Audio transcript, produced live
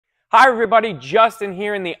Hi everybody, Justin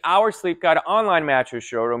here in the Our Sleep Guide online mattress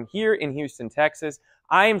showroom here in Houston, Texas.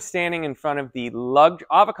 I am standing in front of the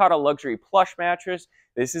Avocado Luxury Plush mattress.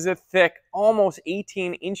 This is a thick, almost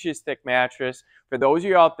 18 inches thick mattress. For those of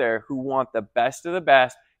you out there who want the best of the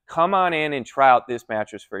best, come on in and try out this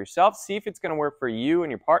mattress for yourself. See if it's going to work for you and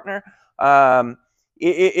your partner.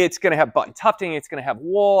 It's going to have button tufting. It's going to have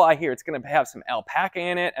wool. I hear it's going to have some alpaca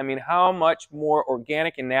in it. I mean, how much more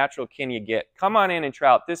organic and natural can you get? Come on in and try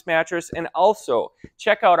out this mattress, and also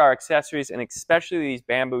check out our accessories, and especially these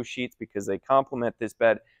bamboo sheets because they complement this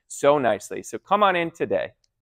bed so nicely. So come on in today.